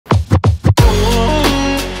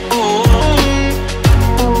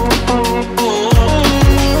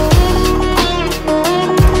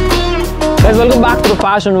welcome back to the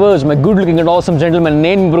Fashion Verge. My good looking and awesome gentleman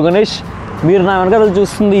name Ganesh. మీరు నా వెనకాల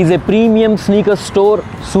చూస్తుంది is a premium sneaker store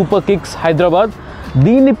super kicks Hyderabad.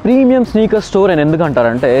 దీన్ని premium sneaker store అని ఎందుకు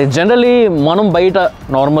అంటారంటే, జనరలీ మనం బయట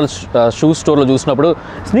నార్మల్ షూ స్టోర్లో చూసినప్పుడు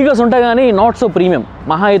స్నీకర్స్ ఉంటాయి కానీ నాట్ సో ప్రీమియం.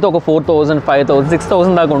 మహా అయితే ఒక 4,000, 5,000,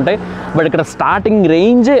 6,000 దాకా ఉంటాయి. బట్ ఇక్కడ స్టార్టింగ్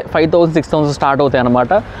రేంజే 5,000, 6,000 స్టార్ట్ అవుతాయి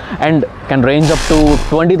అనమాట. And can range up to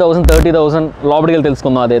 20,000, 30,000 లోపలికి వెళ్ళి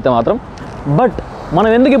తెలుసుకుందాం అదైతే మాత్రం. బట్ మనం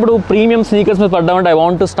ఎందుకు ఇప్పుడు ప్రీమియం స్నీకర్స్ మీద పడ్డామంటే, I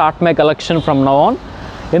want to start my collection from now on.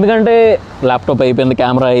 ఎందుకంటే ల్యాప్టాప్ అయిపోయింది,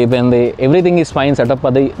 కెమెరా అయిపోయింది, ఎవ్రీథింగ్ ఈజ్ ఫైన్, సెటప్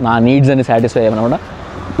అది నా నీడ్స్ అని సాటిస్ఫై అయ్యామన్నమాట.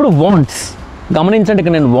 ఇప్పుడు వాంట్స్ గమనించండి,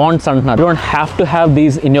 ఇక్కడ నేను వాంట్స్ అంటున్నాను. You don't have to have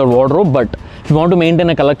these in your wardrobe, but if you want to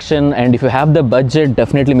maintain a collection and if you have the budget,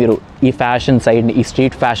 definitely మీరు ఈ ఫ్యాషన్ సైడ్ని, ఈ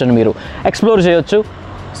స్ట్రీట్ ఫ్యాషన్ మీరు ఎక్స్ప్లోర్ చేయొచ్చు.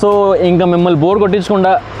 సో ఇంకా మిమ్మల్ని bore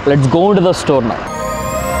కొట్టించకుండా let's go to the store now.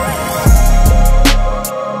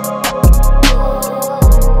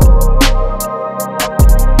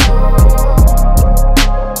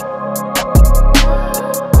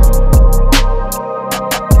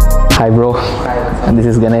 Hi bro. Hi. And this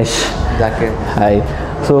is Ganesh. Zakir. Hi.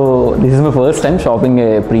 So this is my first time shopping a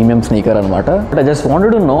premium sneaker anamata. But I just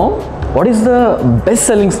wanted to know, what is the best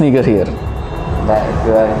selling sneaker here?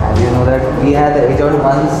 You know that we had the Jordan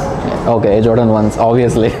 1s. Okay, Jordan 1s,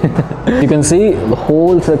 obviously. You can see the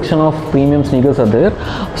whole section of premium sneakers are there.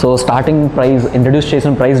 So starting price, introduce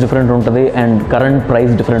చేసిన price different ఉంటుంది and current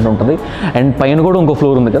price different ఉంటుంది. And పైన కూడా ఇంకో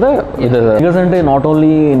floor ఉంది కదా. Sneakers అంటే not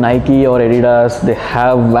only Nike or Adidas, they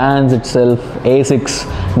have Vans itself, Asics,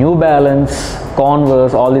 New Balance,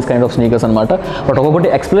 Converse, all these kind of sneakers అన్నమాట. But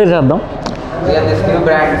ఒక్కొక్కటి ఎక్స్ప్లెయిన్ చేద్దాం. We have this new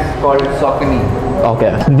brand called Saucony. Okay,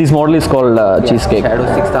 this model is called Cheesecake. Shadow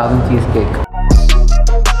 6000 Cheesecake.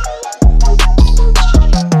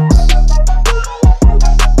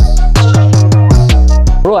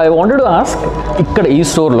 Bro, I wanted to ask, ikkada ee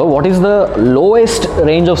store lo what is the lowest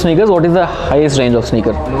range of sneakers, what is the highest range of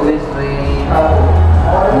sneaker? Lowest range,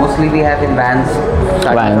 mostly we have in Vans.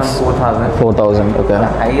 Vans. 4,000, okay.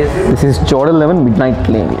 The highest, This is Jordan 11 Midnight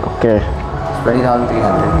Clean, okay.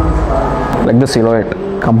 20,300. Like the silhouette,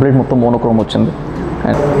 complete మొత్తం monochrome వచ్చింది.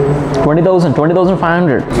 And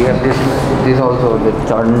 20,500. We have this also, the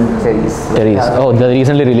Jordan series. Oh, the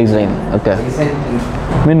recently released line, okay. Recently.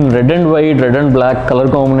 I mean, red and white, red and black color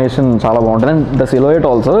combination చాలా బాగుంటుంది. And the silhouette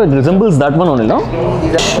also, it resembles that one only, no?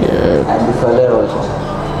 And the color also.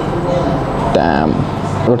 Damn.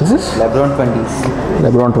 What is this? LeBron 20s.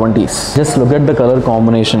 LeBron 20s. Just look at the color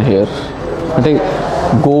combination here. అంటే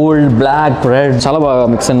gold, black, red చాలా బాగా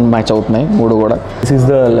mix and match అవుతున్నాయి మూడు కూడా. This is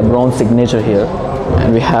the LeBron signature here and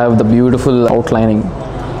we have the beautiful outlining.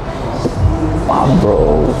 Wow bro.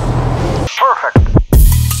 Perfect.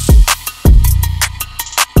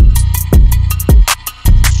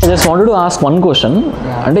 I just wanted to ask one question.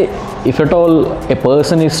 అంటే if at all a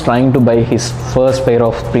person is trying to buy his first pair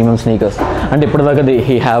of premium sneakers, అంటే ఇప్పటిదాకా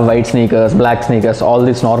he have white sneakers, black sneakers, all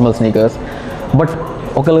these normal sneakers, but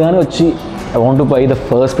ఒకళ్ళు కానీ వచ్చి I want to buy the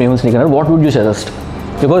first premium sneaker, what would you suggest?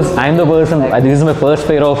 Because I am the person, this is my first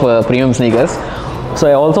pair of premium sneakers, so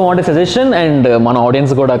I also want a suggestion and మన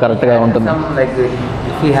audience కూడా కరెక్ట్గా ఉంటుంది. Some like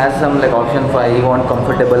if he has some like option for he want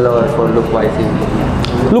comfortable or for look wise.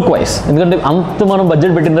 Look wise, ఎందుకంటే అంత మనం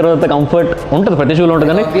budget పెట్టిన తర్వాత comfort ఉంటుంది, ప్రతి షూలో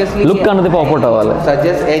ఉంటుంది, కానీ లుక్ అన్నది పాపౌట్ అవ్వాలి.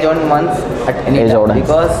 Suggest Jordan 1s at any Air time Jordans.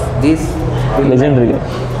 because this legendary.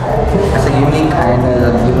 it's a unique and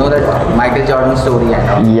you know that Michael Jordan story and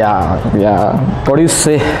all. Yeah what you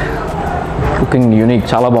say, looking unique,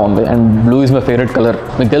 చాలా బాగుంది. And blue is my favourite colour.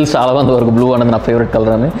 మీకు తెలుసు చాలా మంది వరకు blue అనేది నా favourite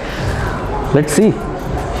colour అని. Let's see.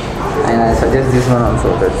 And I suggest this one also,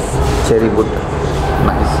 that's cherry wood,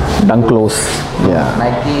 nice. Dunk lows. Yeah.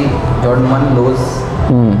 Nike Jordan 1 lows.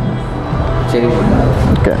 Cherry wood.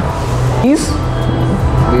 Okay. These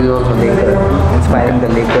also Laker, inspiring the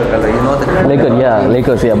Laker color. You know the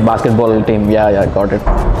Lakers, yeah, basketball team. Yeah, got it.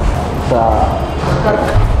 The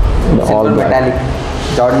all silver black. metallic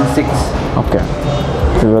Jordan 6. Okay.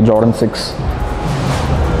 So you have Jordan 6.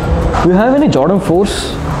 Do you have any Jordan 4s?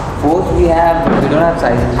 4s we don't have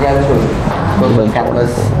sizes. We have to show you. Purple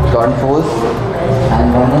canvas Jordan 4s and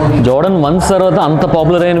one more. Jordan 1s తర్వాత అంత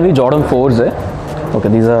popular అయినవి Jordan 4s.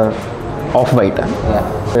 Okay, these are off-white.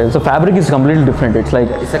 Yeah. So fabric is completely different. It's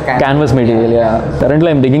like It's a canvas material. Yeah. Currently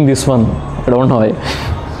I'm digging this one. I don't know why.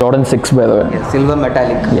 Jordan 6 by the way. Yeah, silver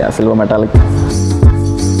metallic. Yeah, silver metallic.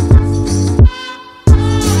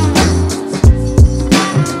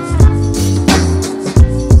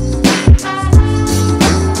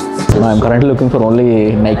 No, I'm currently looking for only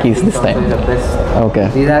Nikes this time. The best. Okay.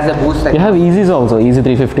 These has a boost. You have Yeezys also, Yeezy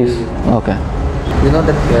 350s. Okay. You know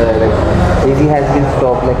that like AZ has been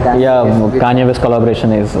stopped like Kanye Yeah, West with- Kanye West collaboration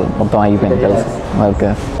is మొత్తం అయిపోయింది తెలుసు.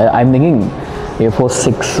 Okay. I'm thinking Air Force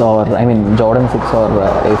 6 or I mean Jordan 6 or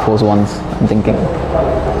Air Force 1s. I'm thinking.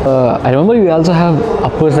 I remember you also have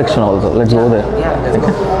upper section also. Let's go there. Yeah, let's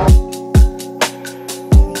go.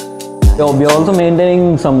 So we are also maintaining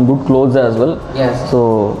some good clothes as well. Yes. So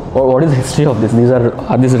what is the history of this?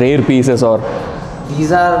 Are these rare pieces or?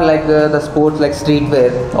 These are like the sports like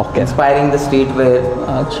streetwear. Okay. Inspiring the streetwear.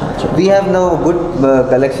 Acha, acha. We have now good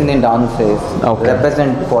collection in downstairs. Okay.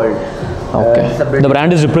 Represent called. Okay. It's a British- The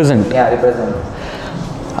brand is Represent. Yeah, represent.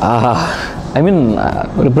 I mean,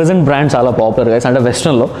 Represent brand చాలా popular guys అంటే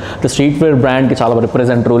వెస్టర్న్లో the street wear బ్రాండ్కి చాలా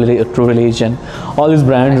Represent, True Religion, all these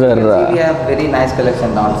brands are. We have very nice collection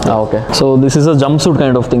downstairs. Okay. So this is a jumpsuit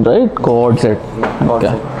kind of thing, right? Cord set. Yeah,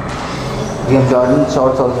 Okay. We have Jordan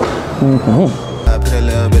shorts also. I put a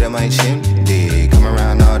little bit of my chin, dig, come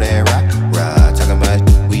around all that rock, talking about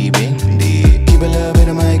we been, dig, keep a little bit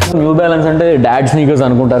of my. New balance అంటే dad sneakers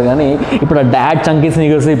అనుకుంటారు కానీ ఇప్పుడు ఆ dad chunky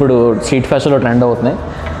sneakers ఇప్పుడు street ఫ్యాషన్లో trend అవుతున్నాయి.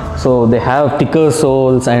 So they have thicker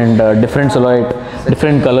souls and different సొలైట్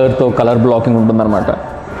different కలర్తో colour blocking ఉంటుందన్నమాట.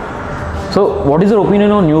 So what is your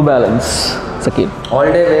opinion on new balance సకీల్? All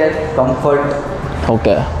day wear, comfort.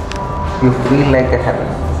 Okay. You feel like a heaven.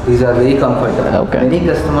 These are very comfortable. Okay. Many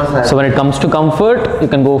customers have So when it comes to comfort, you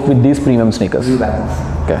can go with these premium sneakers. New Balance.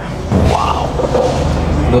 Okay. Wow.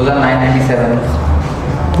 Those are 997.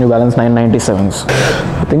 New Balance 997s.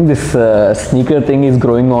 I think this sneaker thing is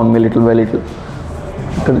growing on me little by little.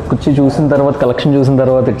 Kuchi చూసిన తర్వాత collection చూసిన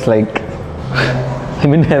తర్వాత it's like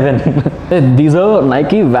I'm in heaven. These are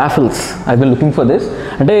Nike waffles. I been looking for this.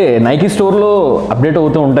 అంటే Nike స్టోర్లో update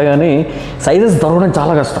అవుతూ ఉంటాయి కానీ sizes దొరకడం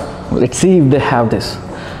చాలా కష్టం. Let's see if they have this.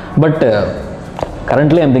 But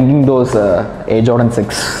currently I'm thinking those Air Jordan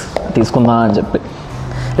 6 తీసుకుందా అని చెప్పి.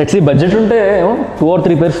 లెట్స్ సీ బడ్జెట్ ఉంటే 2 or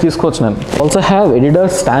 3 pairs తీసుకోవచ్చు నేను. Also have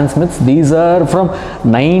Adidas Stan smiths. These are from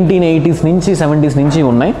 1980s నుంచి 70s నుంచి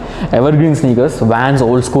ఉన్నాయి. Ever green sneakers, vans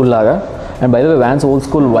old school లాగా. And by the way vans old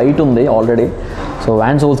school white ఉంది already. So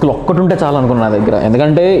vans old school ఒక్కటి ఉంటే చాలా అనుకున్నా నా దగ్గర,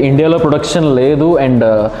 ఎందుకంటే ఇండియాలో ప్రొడక్షన్ లేదు అండ్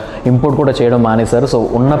ఇంపోర్ట్ కూడా చేయడం మానేశారు. సో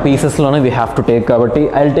ఉన్న పీసెస్లోనే వీ హ్యావ్ టు టేక్, కాబట్టి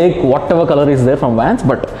I will take what ever colour is there from vans.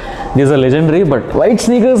 But these are legendary. But white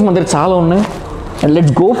sneakers మన దగ్గర చాలా ఉన్నాయి. And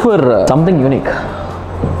let's go for something unique.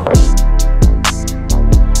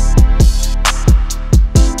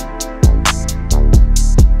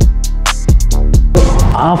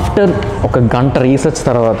 After ఒక గంట రీసెర్చ్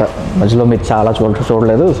తర్వాత, మధ్యలో మీరు చాలా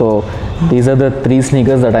చూడలేదు. So these are the 3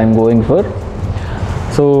 sneakers that I'm going for.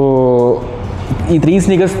 So ఈ 3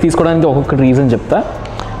 స్నీకర్స్ తీసుకోవడానికి ఒక్కొక్క రీజన్ చెప్తా.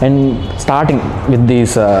 And starting with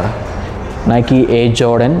these Nike Air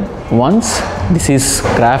Jordan 1s. This is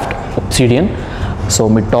craft obsidian. So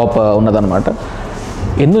mid top ఉన్నదన్నమాట.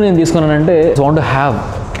 ఎందుకు నేను తీసుకున్నానంటే want to have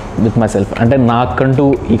with my self, అంటే నాకంటూ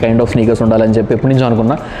ఈ kind of sneakers ఉండాలని చెప్పి ఎప్పటి నుంచో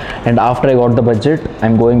అనుకున్నా. And after I got the budget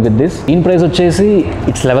I'm going with this. దీని ప్రైస్ వచ్చేసి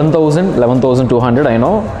it's 11,200. I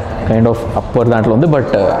know kind of upper దాంట్లో ఉంది,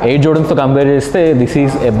 బట్ Air Jordans కంపేర్ చేస్తే this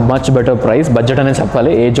is a much better price. Budget అనేది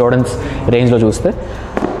చెప్పాలి Air Jordans రేంజ్లో చూస్తే.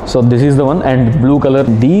 So this is the one. And blue colour.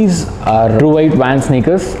 These are true white van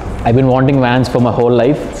sneakers. I been wanting vans for my whole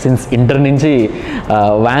life. Since inter నుంచి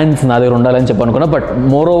vans నా దగ్గర ఉండాలని చెప్పి అనుకున్నా. But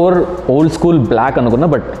more over old school black అనుకున్నా.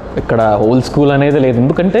 But ఇక్కడ old school అనేది లేదు,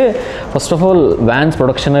 ఎందుకంటే ఫస్ట్ ఆఫ్ ఆల్ వ్యాన్స్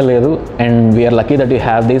ప్రొడక్షనే లేదు. And we are lucky that you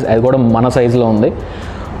have these. అది కూడా మన సైజులో ఉంది.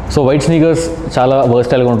 సో వైట్ స్నీకర్స్ చాలా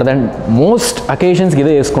వర్స్టైల్గా ఉంటుంది. అండ్ మోస్ట్ అకేషన్స్కి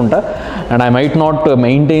ఇదే వేసుకుంటా. And I might not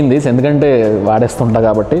maintain this, ఎందుకంటే వాడేస్తుంటా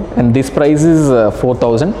కాబట్టి. And this price is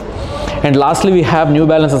 4,000. And lastly we have new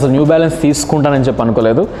balance. అసలు న్యూ బ్యాలెన్స్ తీసుకుంటానని చెప్పి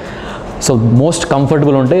అనుకోలేదు. సో మోస్ట్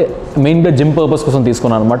కంఫర్టబుల్ ఉంటే మెయిన్గా జిమ్ పర్పస్ కోసం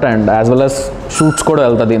తీసుకున్నాను అనమాట. And as well as shoots కూడా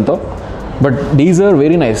వెళ్తా దీంతో. But these are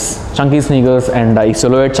very nice chunky sneakers. And ఈ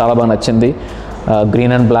సిలువేట్ చాలా బాగా నచ్చింది.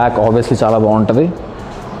 గ్రీన్ అండ్ బ్లాక్ ఆబ్వియస్లీ చాలా బాగుంటుంది.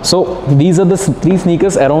 So these are the 3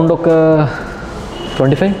 sneakers around ఒక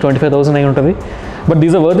 25,000 అయి ఉంటుంది. But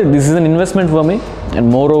these are worth it. This is an investment for me. And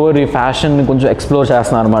more over ఈ ఫ్యాషన్ కొంచెం ఎక్స్ప్లోర్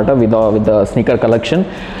చేస్తున్నాను అనమాట with the sneaker collection.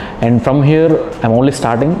 And from here I'm only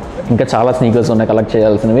starting. ఇంకా చాలా sneakers ఉన్నాయి కలెక్ట్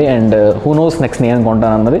చేయాల్సినవి. అండ్ హూ నోస్ నెక్స్ట్ నేను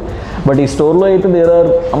కొంటాను అన్నది. బట్ ఈ స్టోర్లో అయితే there are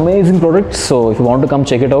amazing products. So if you want to come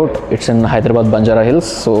check it out, it's in Hyderabad Banjara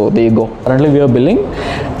hills. So they go. Currently we are billing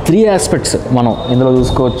 3 aspects మనం ఇందులో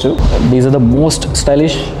చూసుకోవచ్చు. These are the most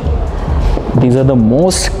stylish, these are the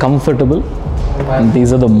most comfortable, and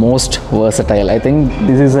these are the most versatile. I think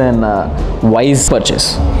this is an wise purchase.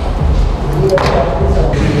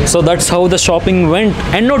 So that's how the shopping went.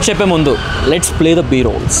 And not chepe mundu, let's play the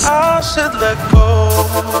B-rolls. I should let go.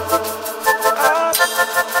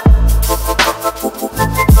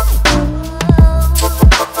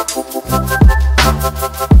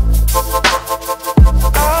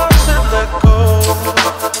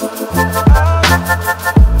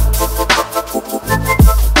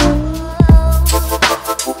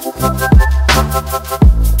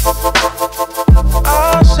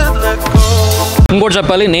 ఇంకోటి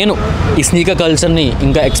చెప్పాలి, నేను ఈ sneaker కల్చర్ని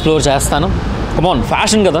ఇంకా explore చేస్తాను. కమాన్,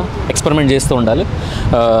 fashion కదా, experiment చేస్తూ ఉండాలి.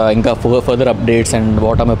 ఇంకా further updates and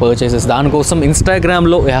what are my purchases దానికోసం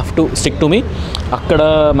ఇన్స్టాగ్రామ్లో you have to stick to me. అక్కడ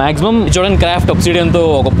మ్యాక్సిమం చూడండి క్రాఫ్ట్ ఒబ్సిడియన్తో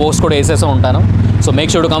ఒక పోస్ట్ కూడా వేసేస్తూ ఉంటాను. So make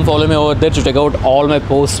sure to come follow me over there to check out all my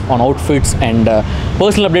posts on outfits and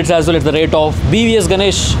personal updates as well at the rate of BVS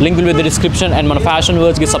Ganesh. Link will be in the description, and my fashion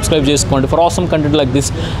words get subscribe cheskondi for awesome content like this,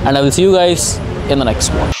 and I will see you guys in the next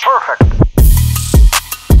one.